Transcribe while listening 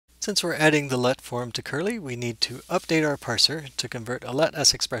Since we're adding the let form to curly, we need to update our parser to convert a let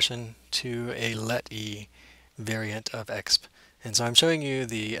s expression to a let e variant of exp. And so I'm showing you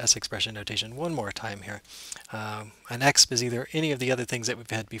the s expression notation one more time here. An exp is either any of the other things that we've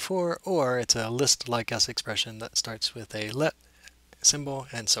had before, or it's a list-like s expression that starts with a let symbol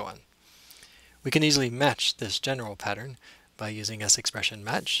and so on. We can easily match this general pattern by using s expression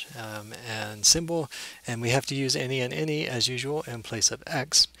match and symbol, and we have to use any and any as usual in place of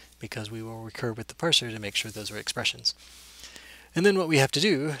x, because we will recur with the parser to make sure those are expressions. And then what we have to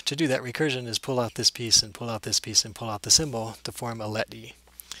do that recursion is pull out this piece and pull out this piece and pull out the symbol to form a let e.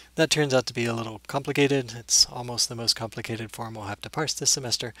 That turns out to be a little complicated. It's almost the most complicated form we'll have to parse this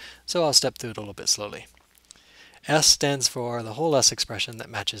semester, so I'll step through it a little bit slowly. S stands for the whole s expression that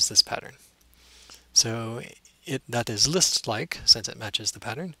matches this pattern. So that is list-like, since it matches the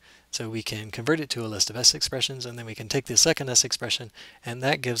pattern. So we can convert it to a list of s expressions, and then we can take the second s expression, and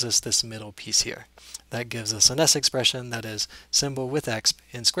that gives us this middle piece here. That gives us an s expression that is symbol with exp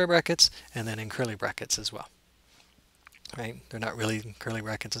in square brackets, and then in curly brackets as well. Right? They're not really curly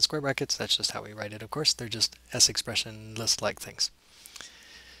brackets and square brackets, that's just how we write it, of course. They're just s expression list-like things.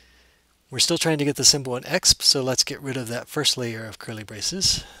 We're still trying to get the symbol in exp, so let's get rid of that first layer of curly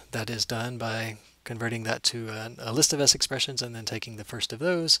braces. That is done by converting that to a list of s expressions and then taking the first of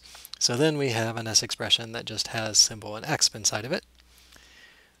those. So then we have an s expression that just has symbol and exp inside of it.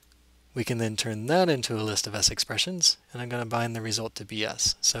 We can then turn that into a list of s expressions, and I'm going to bind the result to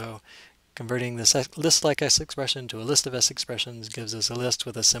bs. So converting this list-like s expression to a list of s expressions gives us a list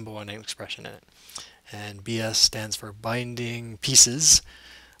with a symbol and an expression in it. And bs stands for binding pieces.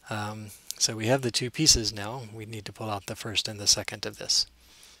 So we have the two pieces now. We need to pull out the first and the second of this.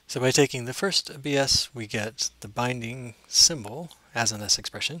 So by taking the first bs, we get the binding symbol as an s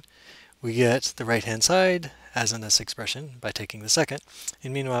expression. We get the right-hand side as an s expression by taking the second.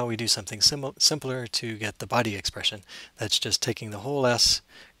 And meanwhile, we do something simpler to get the body expression. That's just taking the whole s,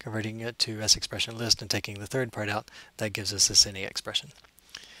 converting it to s expression list, and taking the third part out. That gives us this any expression.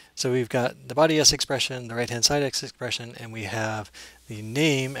 So we've got the body s expression, the right-hand side s expression, and we have the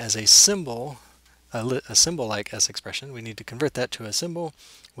name as a symbol, a symbol-like s expression. We need to convert that to a symbol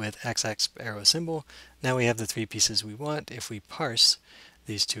with XX arrow symbol. Now we have the three pieces we want. If we parse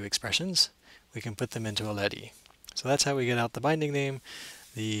these two expressions, we can put them into a let e. So that's how we get out the binding name,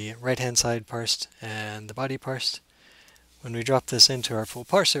 the right-hand side parsed and the body parsed. When we drop this into our full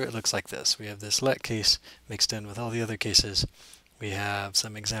parser, it looks like this. We have this let case mixed in with all the other cases. We have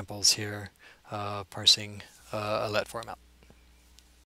some examples here parsing a let form out.